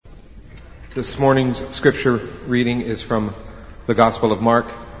This morning's scripture reading is from the Gospel of Mark,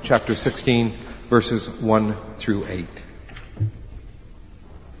 chapter 16, verses 1 through 8.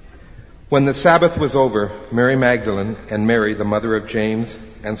 When the Sabbath was over, Mary Magdalene and Mary, the mother of James,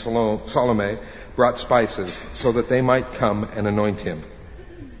 and Salome brought spices so that they might come and anoint him.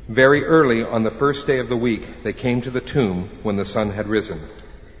 Very early on the first day of the week, they came to the tomb when the sun had risen.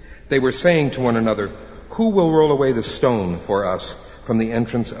 They were saying to one another, "Who will roll away the stone for us from the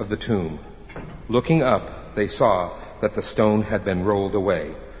entrance of the tomb?" Looking up, they saw that the stone had been rolled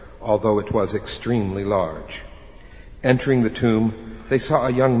away, although it was extremely large. Entering the tomb, they saw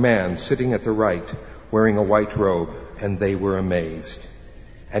a young man sitting at the right, wearing a white robe, and they were amazed.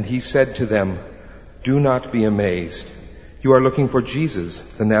 And he said to them, "Do not be amazed. You are looking for Jesus,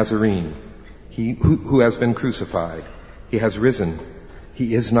 the Nazarene, who has been crucified. He has risen.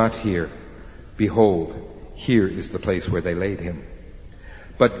 He is not here. Behold, here is the place where they laid him.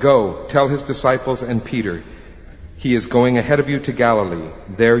 But go, tell his disciples and Peter, he is going ahead of you to Galilee.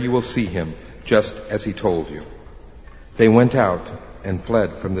 There you will see him, just as he told you." They went out and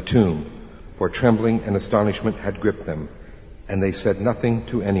fled from the tomb, for trembling and astonishment had gripped them, and they said nothing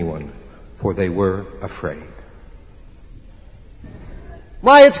to anyone, for they were afraid.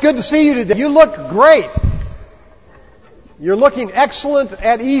 My, it's good to see you today. You look great. You're looking excellent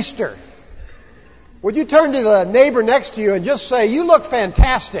at Easter. Would you turn to the neighbor next to you and just say, "You look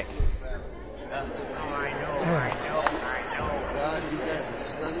fantastic"? I know. God, you guys are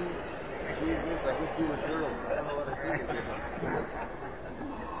stunning. Jesus, I wish you were girls. I don't know what to do.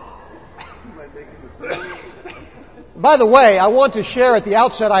 You might make it this way. By the way, I want to share at the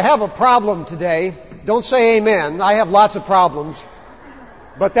outset, I have a problem today. Don't say amen. I have lots of problems.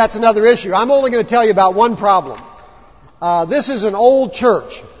 But that's another issue. I'm only going to tell you about one problem. This is an old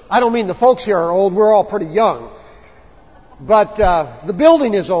church. I don't mean the folks here are old. We're all pretty young. But the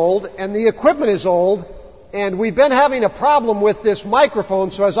building is old and the equipment is old. And we've been having a problem with this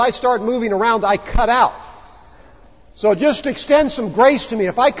microphone. So as I start moving around, I cut out. So just extend some grace to me.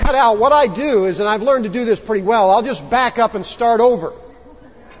 If I cut out, what I do is, and I've learned to do this pretty well, I'll just back up and start over.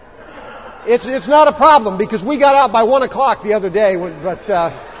 It's not a problem because we got out by 1 o'clock the other day.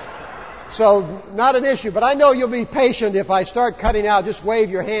 So not an issue. But I know you'll be patient. If I start cutting out, just wave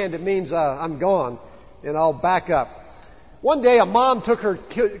your hand. It means I'm gone, and I'll back up. One day a mom took her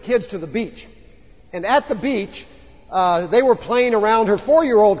kids to the beach. And at the beach, they were playing around. Her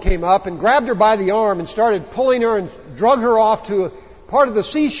 4-year-old came up and grabbed her by the arm and started pulling her and drug her off to a part of the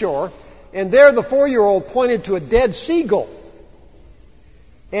seashore. And there the 4-year-old pointed to a dead seagull.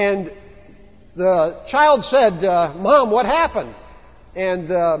 And the child said, "Mom, what happened?" And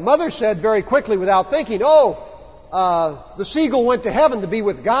the mother said very quickly without thinking, the seagull went to heaven to be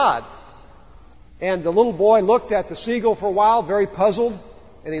with God. And the little boy looked at the seagull for a while, very puzzled.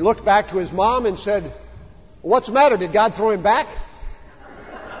 And he looked back to his mom and said, "What's the matter? Did God throw him back?"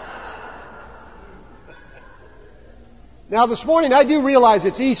 Now this morning I do realize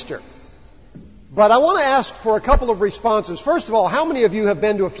it's Easter. But I want to ask for a couple of responses. First of all, how many of you have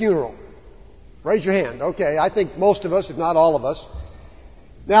been to a funeral? Raise your hand. Okay, I think most of us, if not all of us.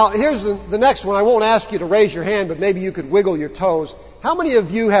 Now, here's the next one. I won't ask you to raise your hand, but maybe you could wiggle your toes. How many of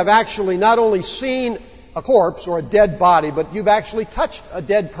you have actually not only seen a corpse or a dead body, but you've actually touched a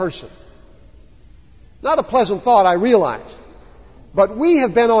dead person? Not a pleasant thought, I realize. But we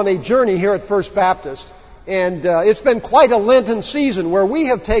have been on a journey here at First Baptist, and it's been quite a Lenten season where we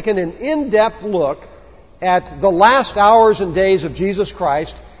have taken an in-depth look at the last hours and days of Jesus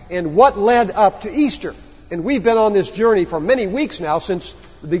Christ and what led up to Easter. And we've been on this journey for many weeks now, since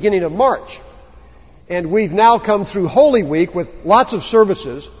the beginning of March. And we've now come through Holy Week with lots of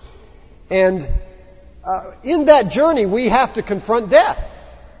services. And in that journey, we have to confront death.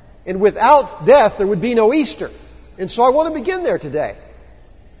 And without death, there would be no Easter. And so I want to begin there today.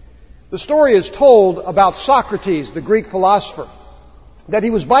 The story is told about Socrates, the Greek philosopher, that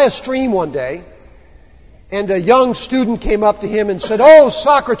he was by a stream one day, and a young student came up to him and said, "Oh,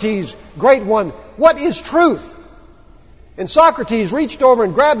 Socrates, great one, what is truth?" And Socrates reached over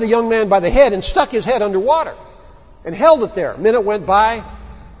and grabbed the young man by the head and stuck his head underwater and held it there. A minute went by.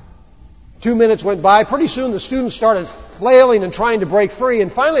 2 minutes went by. Pretty soon the student started flailing and trying to break free.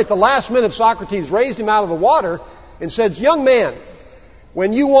 And finally, at the last minute, Socrates raised him out of the water and said, "Young man,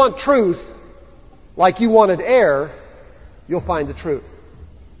 when you want truth like you wanted air, you'll find the truth."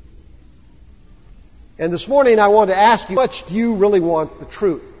 And this morning I want to ask you, how much do you really want the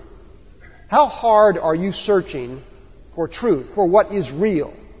truth? How hard are you searching for truth, for what is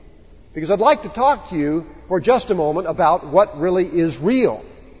real? Because I'd like to talk to you for just a moment about what really is real.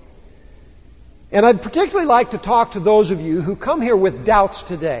 And I'd particularly like to talk to those of you who come here with doubts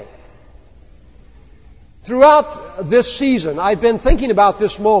today. Throughout this season, I've been thinking about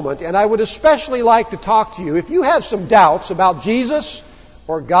this moment, and I would especially like to talk to you. If you have some doubts about Jesus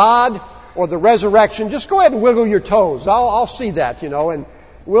or God or the resurrection, just go ahead and wiggle your toes. I'll see that, and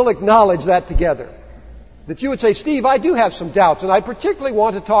we'll acknowledge that together. That you would say, Steve, I do have some doubts, and I particularly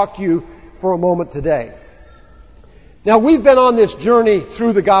want to talk to you for a moment today. Now, we've been on this journey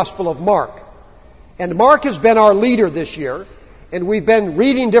through the Gospel of Mark, and Mark has been our leader this year. And we've been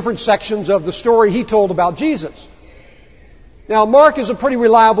reading different sections of the story he told about Jesus. Now, Mark is a pretty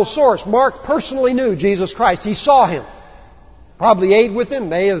reliable source. Mark personally knew Jesus Christ. He saw Him. Probably ate with Him,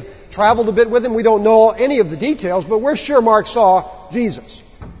 may have traveled a bit with Him. We don't know any of the details, but we're sure Mark saw Jesus.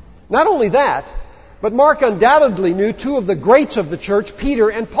 Not only that, but Mark undoubtedly knew two of the greats of the church, Peter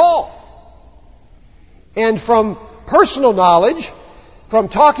and Paul. And from personal knowledge, from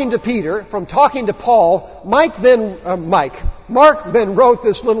talking to Peter, from talking to Paul, Mark then wrote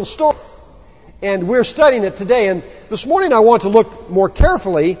this little story. And we're studying it today. And this morning I want to look more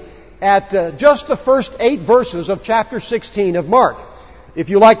carefully at just the first 8 verses of chapter 16 of Mark. If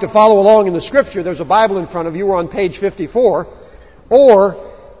you like to follow along in the Scripture, there's a Bible in front of you. We're on page 54.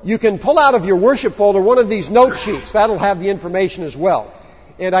 Or you can pull out of your worship folder one of these note sheets. That'll have the information as well.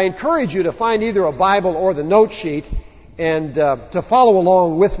 And I encourage you to find either a Bible or the note sheet and to follow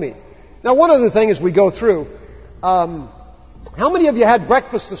along with me. Now, one other thing as we go through. How many of you had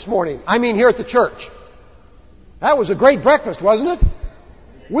breakfast this morning? I mean, here at the church. That was a great breakfast, wasn't it?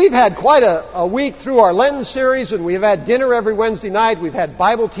 We've had quite a week through our Lenten series, and we've had dinner every Wednesday night. We've had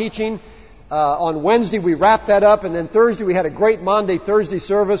Bible teaching. On Wednesday, we wrapped that up, and then Thursday, we had a great Maundy Thursday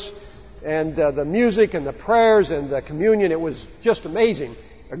service, and the music and the prayers and the communion. It was just amazing.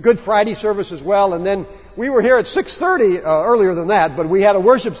 A Good Friday service as well, and then we were here at 6:30 earlier than that, but we had a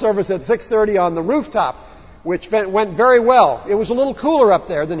worship service at 6:30 on the rooftop, which went very well. It was a little cooler up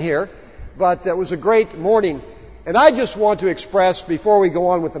there than here, but it was a great morning. And I just want to express, before we go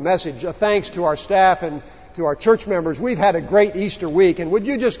on with the message, a thanks to our staff and to our church members. We've had a great Easter week, and would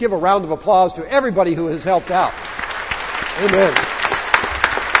you just give a round of applause to everybody who has helped out? Amen.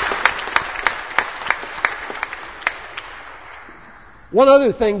 One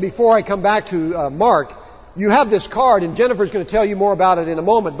other thing before I come back to Mark, you have this card, and Jennifer's going to tell you more about it in a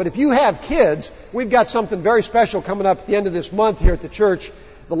moment. But if you have kids, we've got something very special coming up at the end of this month here at the church,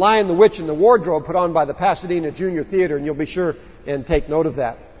 The Lion, the Witch, and the Wardrobe, put on by the Pasadena Junior Theater, and you'll be sure and take note of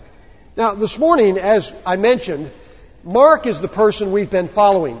that. Now, this morning, as I mentioned, Mark is the person we've been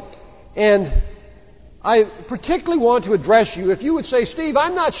following. And I particularly want to address you. If you would say, Steve,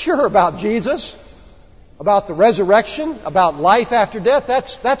 I'm not sure about Jesus, about the resurrection, about life after death,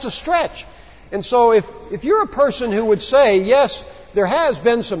 that's a stretch. And so if you're a person who would say, yes, there has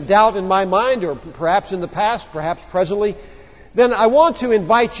been some doubt in my mind, or perhaps in the past, perhaps presently, then I want to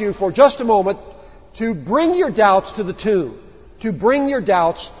invite you for just a moment to bring your doubts to the tomb. To bring your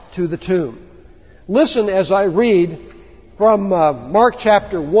doubts to the tomb. Listen as I read from Mark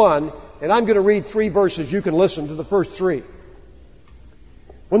chapter 1, and I'm going to read 3 verses. You can listen to the first 3.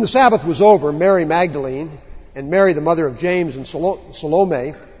 When the Sabbath was over, Mary Magdalene and Mary, the mother of James, and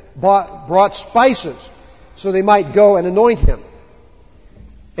Salome brought spices so they might go and anoint him.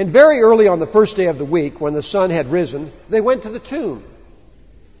 And very early on the first day of the week, when the sun had risen, they went to the tomb.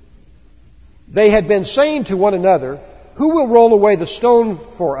 They had been saying to one another, who will roll away the stone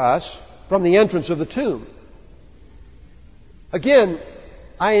for us from the entrance of the tomb? Again,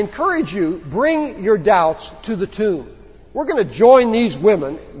 I encourage you, bring your doubts to the tomb. We're going to join these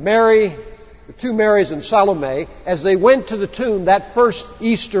women, Mary, the 2 Marys and Salome, as they went to the tomb that first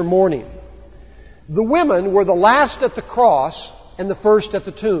Easter morning. The women were the last at the cross and the first at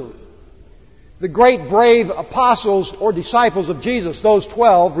the tomb. The great brave apostles or disciples of Jesus, those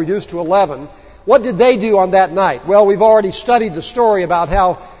 12 reduced to 11, what did they do on that night? Well, we've already studied the story about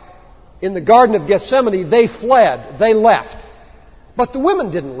how in the Garden of Gethsemane they fled, they left. But the women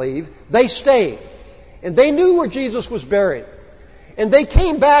didn't leave, they stayed. And they knew where Jesus was buried. And they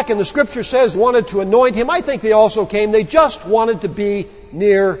came back, and the Scripture says, wanted to anoint him. I think they also came, they just wanted to be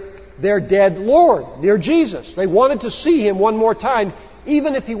near their dead Lord, near Jesus. They wanted to see him one more time,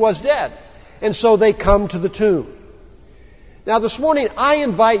 even if he was dead. And so they come to the tomb. Now this morning, I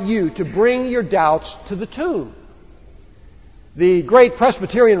invite you to bring your doubts to the tomb. The great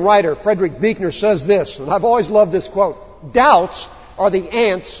Presbyterian writer, Frederick Buechner, says this, and I've always loved this quote, doubts are the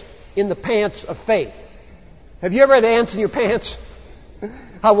ants in the pants of faith. Have you ever had ants in your pants? We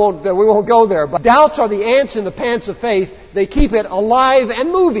won't go there. But doubts are the ants in the pants of faith. They keep it alive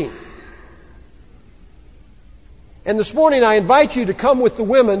and moving. And this morning I invite you to come with the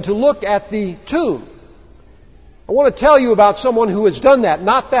women to look at the tomb. I want to tell you about someone who has done that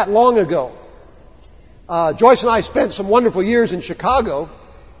not that long ago. Joyce and I spent some wonderful years in Chicago,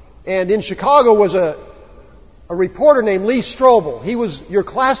 and in Chicago was a reporter named Lee Strobel. He was your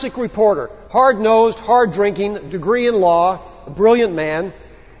classic reporter, hard-nosed, hard-drinking, degree in law, a brilliant man.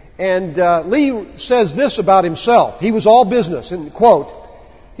 And Lee says this about himself. He was all business, and quote,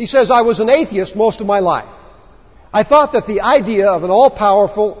 he says, "I was an atheist most of my life. I thought that the idea of an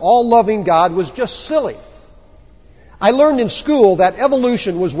all-powerful, all-loving God was just silly. I learned in school that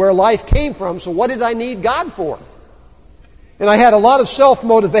evolution was where life came from, so what did I need God for? And I had a lot of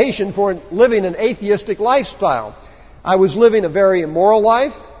self-motivation for living an atheistic lifestyle. I was living a very immoral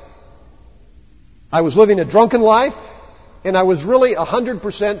life. I was living a drunken life. And I was really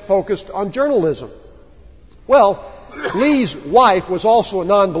 100% focused on journalism." Well, Lee's wife was also a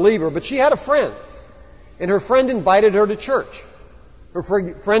non-believer, but she had a friend. And her friend invited her to church. Her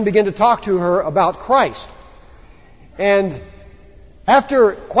friend began to talk to her about Christ. And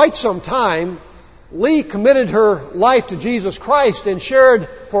after quite some time, Lee committed her life to Jesus Christ and shared,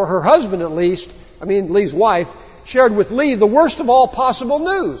 for her husband at least, Lee's wife, shared with Lee the worst of all possible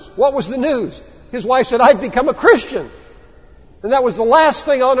news. What was the news? His wife said, "I've become a Christian." And that was the last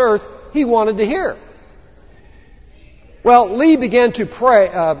thing on earth he wanted to hear. Well, Lee began to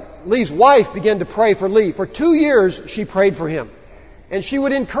pray. Lee's wife began to pray for Lee. For 2 years, she prayed for him. And she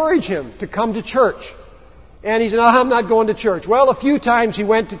would encourage him to come to church. And he said, "No, I'm not going to church." Well, a few times he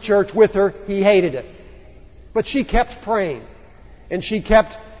went to church with her. He hated it. But she kept praying. And she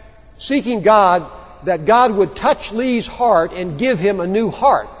kept seeking God, that God would touch Lee's heart and give him a new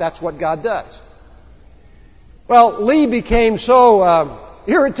heart. That's what God does. Well, Lee became so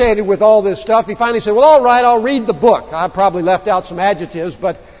irritated with all this stuff, he finally said, "Well, all right, I'll read the book." I probably left out some adjectives,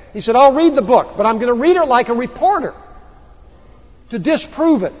 but he said, "I'll read the book, but I'm going to read it like a reporter to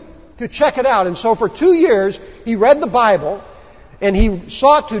disprove it, to check it out." And so for 2 years, he read the Bible, and he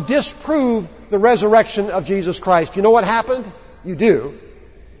sought to disprove the resurrection of Jesus Christ. You know what happened? You do.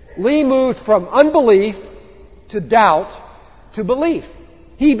 Lee moved from unbelief to doubt to belief.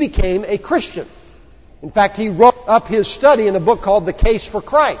 He became a Christian. In fact, he wrote up his study in a book called The Case for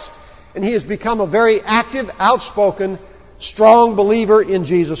Christ. And he has become a very active, outspoken, strong believer in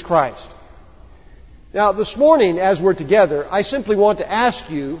Jesus Christ. Now, this morning, as we're together, I simply want to ask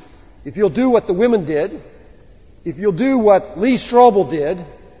you if you'll do what the women did, if you'll do what Lee Strobel did,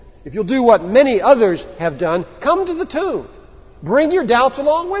 if you'll do what many others have done, come to the tomb. Bring your doubts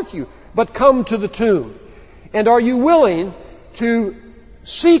along with you, but come to the tomb. And are you willing to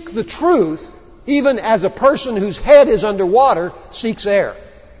seek the truth even as a person whose head is underwater seeks air?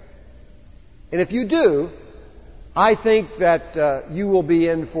 And if you do, I think that you will be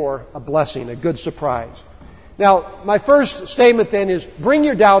in for a blessing, a good surprise. Now, my first statement then is bring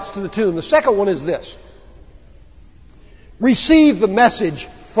your doubts to the tomb. The second one is this: receive the message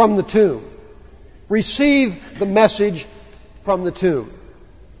from the tomb. Receive the message from the tomb.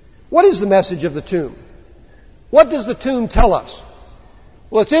 What is the message of the tomb? What does the tomb tell us?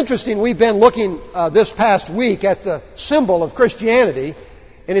 Well, it's interesting. We've been looking this past week at the symbol of Christianity,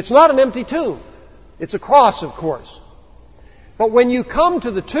 and it's not an empty tomb. It's a cross, of course. But when you come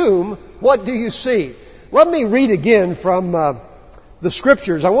to the tomb, what do you see? Let me read again from the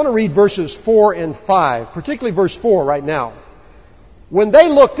Scriptures. I want to read verses 4 and 5, particularly verse 4 right now. When they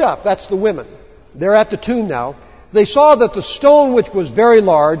looked up, that's the women, they're at the tomb now, they saw that the stone, which was very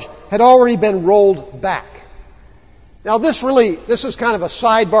large, had already been rolled back. Now this is kind of a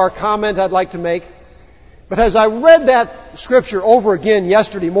sidebar comment I'd like to make. But as I read that scripture over again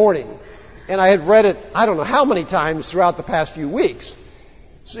yesterday morning, and I had read it I don't know how many times throughout the past few weeks,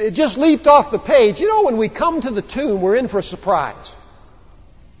 it just leaped off the page. You know, when we come to the tomb, we're in for a surprise.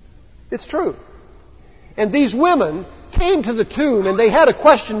 It's true. And these women came to the tomb and they had a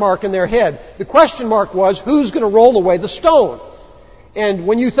question mark in their head. The question mark was, who's going to roll away the stone? And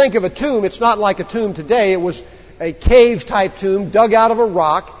when you think of a tomb, it's not like a tomb today. It was a cave-type tomb dug out of a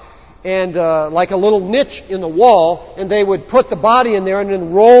rock and like a little niche in the wall, and they would put the body in there and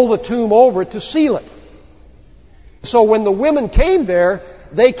then roll the tomb over it to seal it. So when the women came there,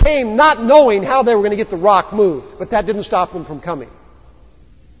 they came not knowing how they were going to get the rock moved, but that didn't stop them from coming.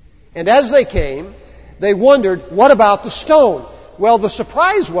 And as they came, they wondered, what about the stone? Well, the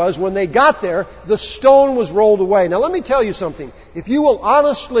surprise was when they got there, the stone was rolled away. Now let me tell you something. If you will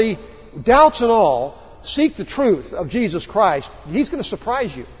honestly, doubts and all, seek the truth of Jesus Christ, He's going to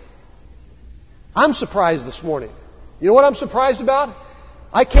surprise you. I'm surprised this morning. You know what I'm surprised about?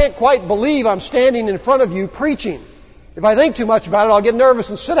 I can't quite believe I'm standing in front of you preaching. If I think too much about it, I'll get nervous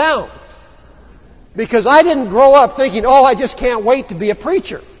and sit down. Because I didn't grow up thinking, I just can't wait to be a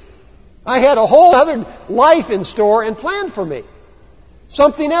preacher. I had a whole other life in store and planned for me.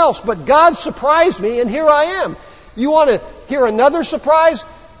 something else. But God surprised me, and here I am. You want to hear another surprise?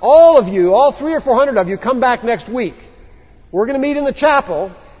 All of you, all 300 or 400 of you, come back next week. We're going to meet in the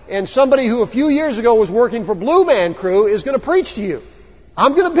chapel, and somebody who a few years ago was working for Blue Man Crew is going to preach to you.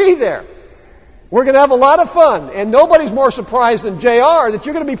 I'm going to be there. We're going to have a lot of fun, and nobody's more surprised than JR that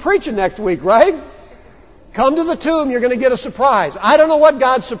you're going to be preaching next week, right? Come to the tomb, you're going to get a surprise. I don't know what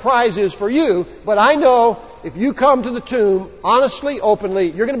God's surprise is for you, but I know if you come to the tomb honestly,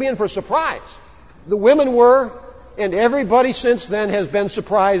 openly, you're going to be in for a surprise. The women were, and everybody since then has been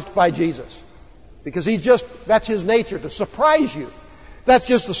surprised by Jesus. Because that's His nature, to surprise you. That's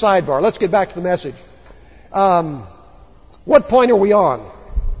just the sidebar. Let's get back to the message. What point are we on?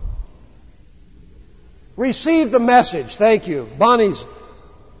 Receive the message. Thank you. Bunny's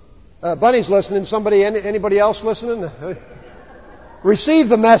listening. Anybody else listening? Receive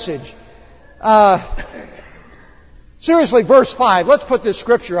the message. Seriously, verse 5. Let's put this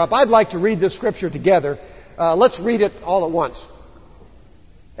scripture up. I'd like to read this scripture together. Let's read it all at once.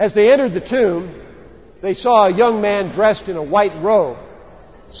 As they entered the tomb, they saw a young man dressed in a white robe,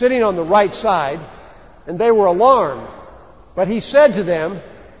 sitting on the right side, and they were alarmed. But he said to them,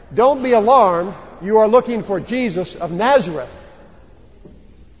 "Don't be alarmed. You are looking for Jesus of Nazareth."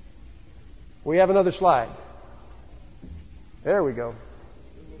 We have another slide. There we go.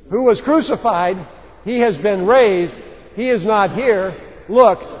 "Who was crucified. He has been raised. He is not here.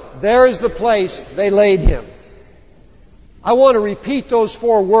 Look, there is the place they laid Him." I want to repeat those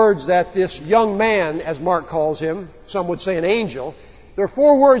 4 words that this young man, as Mark calls him, some would say an angel. There are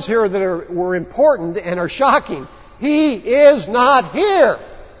 4 words here that were important and are shocking. He is not here.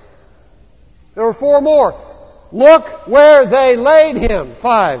 There were 4 more. Look where they laid Him.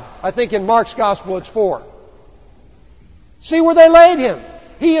 5. I think in Mark's Gospel it's 4. See where they laid Him.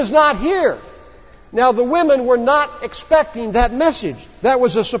 He is not here. Now the women were not expecting that message. That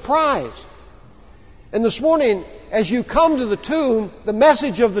was a surprise. And this morning, as you come to the tomb, the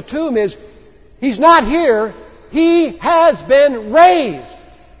message of the tomb is, He's not here. He has been raised.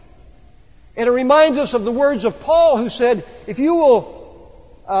 And it reminds us of the words of Paul, who said, if you will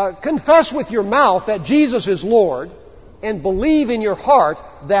confess with your mouth that Jesus is Lord and believe in your heart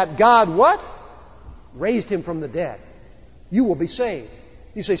that God what? Raised Him from the dead, you will be saved.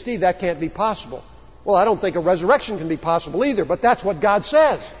 You say, Steve, that can't be possible. Well, I don't think a resurrection can be possible either, but that's what God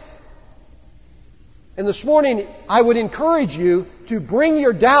says. And this morning, I would encourage you to bring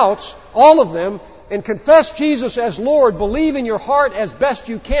your doubts, all of them, and confess Jesus as Lord. Believe in your heart as best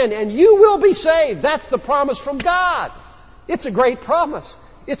you can, and you will be saved. That's the promise from God. It's a great promise.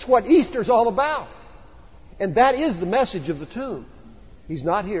 It's what Easter's all about. And that is the message of the tomb. He's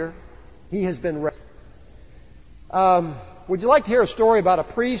not here. He has been raised. Would you like to hear a story about a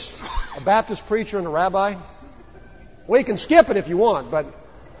priest, a Baptist preacher, and a rabbi? Well, you can skip it if you want, but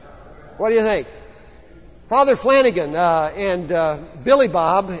what do you think? Father Flanagan and Billy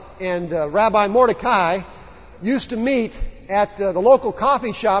Bob and Rabbi Mordecai used to meet at the local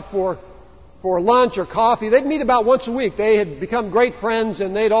coffee shop for lunch or coffee. They'd meet about once a week. They had become great friends,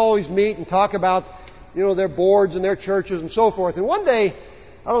 and they'd always meet and talk about, their boards and their churches and so forth. And one day,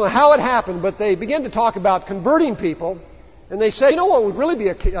 I don't know how it happened, but they began to talk about converting people. And they said, what would really be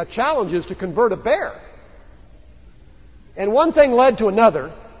a challenge is to convert a bear. And one thing led to another.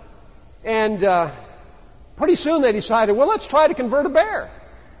 And pretty soon they decided, let's try to convert a bear.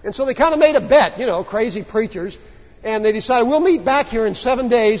 And so they kind of made a bet, crazy preachers. And they decided, we'll meet back here in 7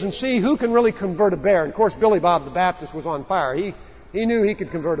 days and see who can really convert a bear. And of course, Billy Bob the Baptist was on fire. He knew he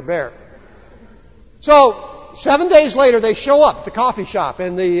could convert a bear. So 7 days later, they show up at the coffee shop,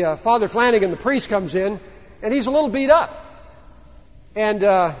 and the Father Flanagan, the priest, comes in, and he's a little beat up. And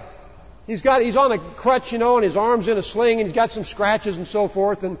he's on a crutch, and his arm's in a sling, and he's got some scratches and so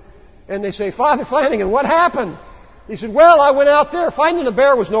forth. And they say, Father Flanagan, what happened? He said, I went out there. Finding a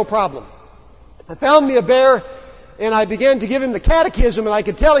bear was no problem. I found me a bear, and I began to give him the catechism, and I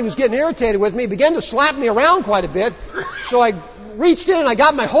could tell he was getting irritated with me. He began to slap me around quite a bit. So I reached in, and I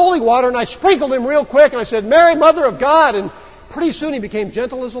got my holy water, and I sprinkled him real quick, and I said, Mary, Mother of God. And pretty soon he became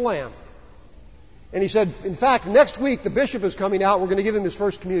gentle as a lamb. And he said, in fact, next week the bishop is coming out. We're going to give him his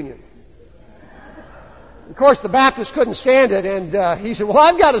first communion. Of course, the Baptist couldn't stand it, and he said,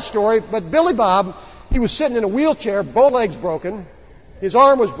 I've got a story. But Billy Bob, he was sitting in a wheelchair, both legs broken. His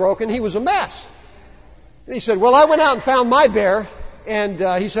arm was broken. He was a mess. And he said, I went out and found my bear. And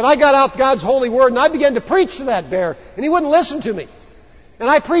he said, I got out God's holy word, and I began to preach to that bear. And he wouldn't listen to me. And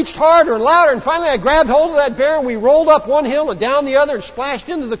I preached harder and louder, and finally I grabbed hold of that bear, and we rolled up one hill and down the other and splashed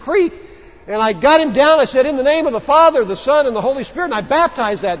into the creek. And I got him down. I said, in the name of the Father, the Son, and the Holy Spirit, and I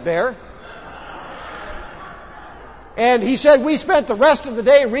baptized that bear. And he said, we spent the rest of the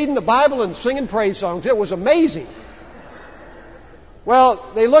day reading the Bible and singing praise songs. It was amazing.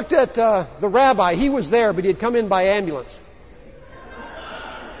 Well, they looked at the rabbi. He was there, but he had come in by ambulance.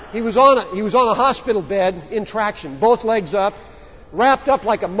 He was on a hospital bed in traction, both legs up, wrapped up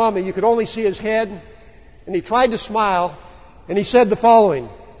like a mummy. You could only see his head. And he tried to smile, and he said the following: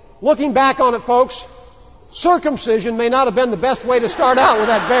 looking back on it, folks, circumcision may not have been the best way to start out with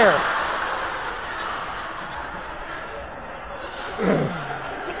that bear.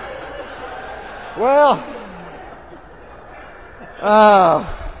 Well,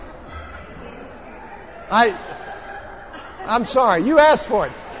 I'm sorry. You asked for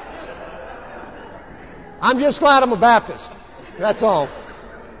it. I'm just glad I'm a Baptist. That's all.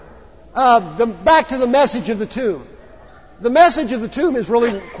 Back to the message of the tomb. The message of the tomb is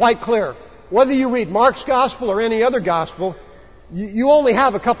really quite clear. Whether you read Mark's gospel or any other gospel, you only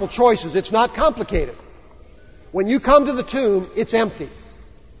have a couple choices. It's not complicated. When you come to the tomb, it's empty.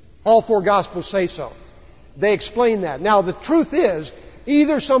 All four gospels say so. They explain that. Now, the truth is,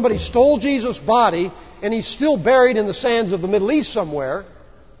 either somebody stole Jesus' body and he's still buried in the sands of the Middle East somewhere,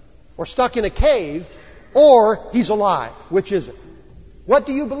 or stuck in a cave, or he's alive. Which is it? What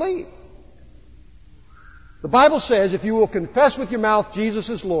do you believe? The Bible says if you will confess with your mouth Jesus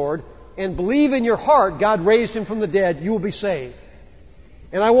is Lord and believe in your heart God raised Him from the dead, you will be saved.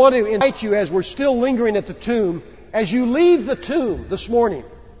 And I want to invite you, as we're still lingering at the tomb, as you leave the tomb this morning,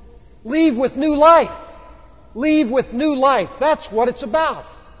 leave with new life. Leave with new life. That's what it's about.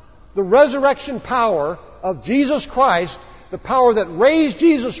 The resurrection power of Jesus Christ, the power that raised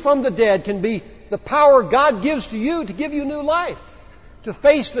Jesus from the dead, can be the power God gives to you to give you new life, to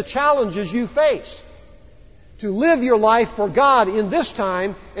face the challenges you face, to live your life for God in this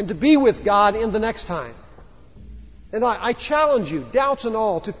time and to be with God in the next time. And I challenge you, doubts and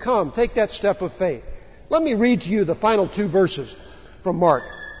all, to come, take that step of faith. Let me read to you the final two verses from Mark.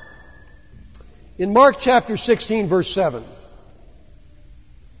 In Mark chapter 16, verse 7,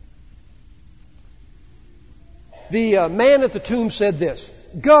 the man at the tomb said this: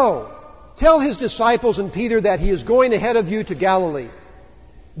 "Go, tell His disciples and Peter that He is going ahead of you to Galilee.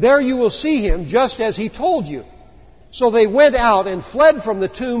 There you will see Him just as He told you." So they went out and fled from the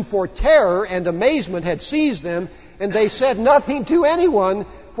tomb, for terror and amazement had seized them, and they said nothing to anyone,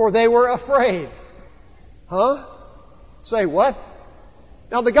 for they were afraid. Huh? Say what?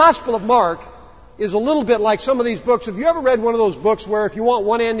 Now, the Gospel of Mark is a little bit like some of these books. Have you ever read one of those books where if you want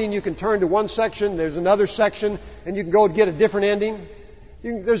one ending, you can turn to one section, there's another section, and you can go get a different ending?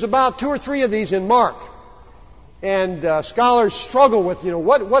 There's about 2 or 3 of these in Mark. And scholars struggle with,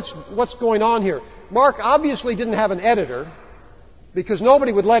 what's going on here. Mark obviously didn't have an editor, because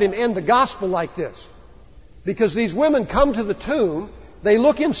nobody would let him end the gospel like this. Because these women come to the tomb, they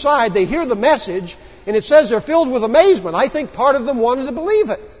look inside, they hear the message, and it says they're filled with amazement. I think part of them wanted to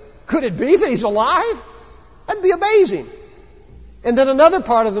believe it. Could it be that He's alive? That'd be amazing. And then another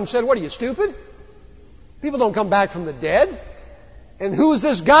part of them said, what are you, stupid? People don't come back from the dead. And who is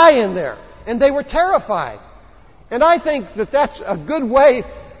this guy in there? And they were terrified. And I think that that's a good way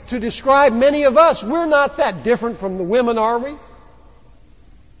to describe many of us. We're not that different from the women, are we?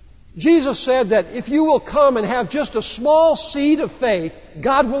 Jesus said that if you will come and have just a small seed of faith,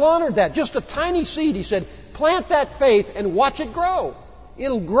 God will honor that. Just a tiny seed, He said. Plant that faith and watch it grow.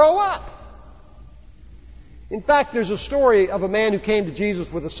 It'll grow up. In fact, there's a story of a man who came to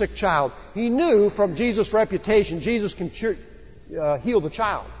Jesus with a sick child. He knew from Jesus' reputation, Jesus can heal the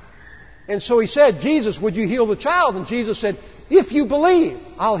child. And so he said, Jesus, would you heal the child? And Jesus said, if you believe,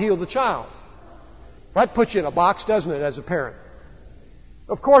 I'll heal the child. That puts you in a box, doesn't it, as a parent?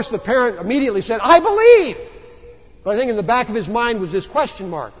 Of course, the parent immediately said, I believe. But I think in the back of his mind was this question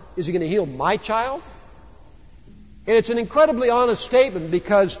mark. Is He going to heal my child? And it's an incredibly honest statement,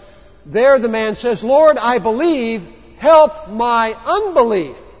 because there the man says, Lord, I believe, help my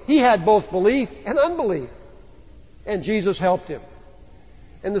unbelief. He had both belief and unbelief. And Jesus helped him.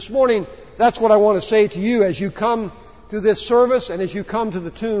 And this morning, that's what I want to say to you as you come to this service and as you come to the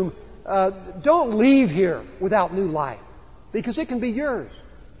tomb. Don't leave here without new life, because it can be yours.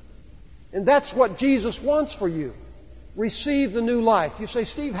 And that's what Jesus wants for you. Receive the new life. You say,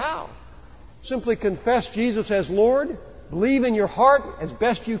 Steve, how? Simply confess Jesus as Lord, believe in your heart as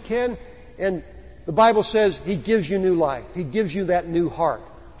best you can, and the Bible says He gives you new life. He gives you that new heart,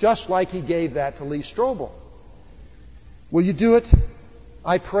 just like He gave that to Lee Strobel. Will you do it?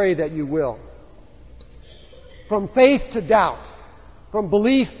 I pray that you will. From faith to doubt, from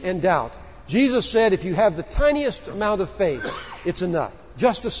belief and doubt. Jesus said if you have the tiniest amount of faith, it's enough.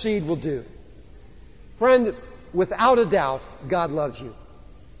 Just a seed will do. Friend, without a doubt, God loves you.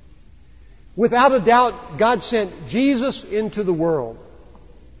 Without a doubt, God sent Jesus into the world.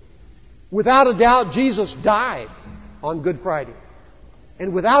 Without a doubt, Jesus died on Good Friday.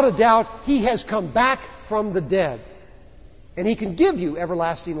 And without a doubt, He has come back from the dead. And He can give you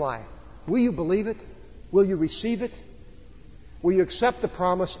everlasting life. Will you believe it? Will you receive it? Will you accept the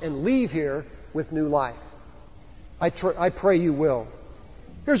promise and leave here with new life? I pray you will.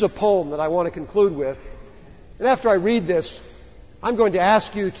 Here's a poem that I want to conclude with. And after I read this, I'm going to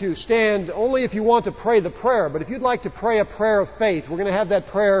ask you to stand only if you want to pray the prayer. But if you'd like to pray a prayer of faith, we're going to have that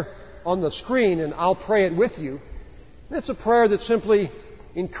prayer on the screen, and I'll pray it with you. And it's a prayer that simply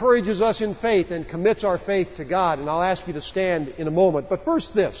encourages us in faith and commits our faith to God. And I'll ask you to stand in a moment. But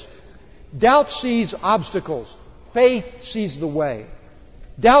first this. Doubt sees obstacles. Faith sees the way.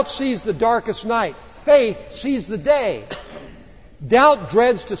 Doubt sees the darkest night. Faith sees the day. Doubt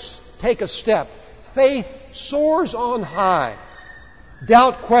dreads to take a step. Faith soars on high.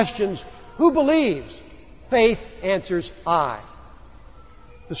 Doubt questions, who believes? Faith answers, I.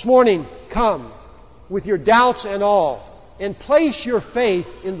 This morning, come with your doubts and all, and place your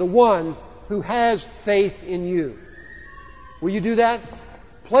faith in the one who has faith in you. Will you do that?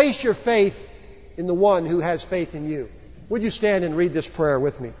 Place your faith in the one who has faith in you. Would you stand and read this prayer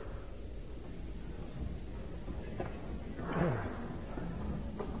with me?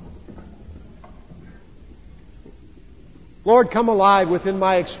 Lord, come alive within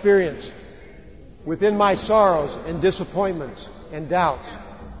my experience, within my sorrows and disappointments and doubts,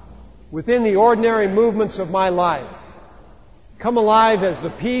 within the ordinary movements of my life. Come alive as the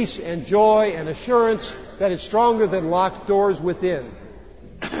peace and joy and assurance that is stronger than locked doors within,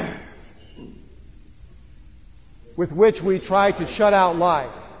 with which we try to shut out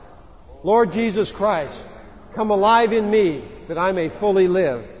life. Lord Jesus Christ, come alive in me that I may fully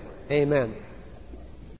live. Amen.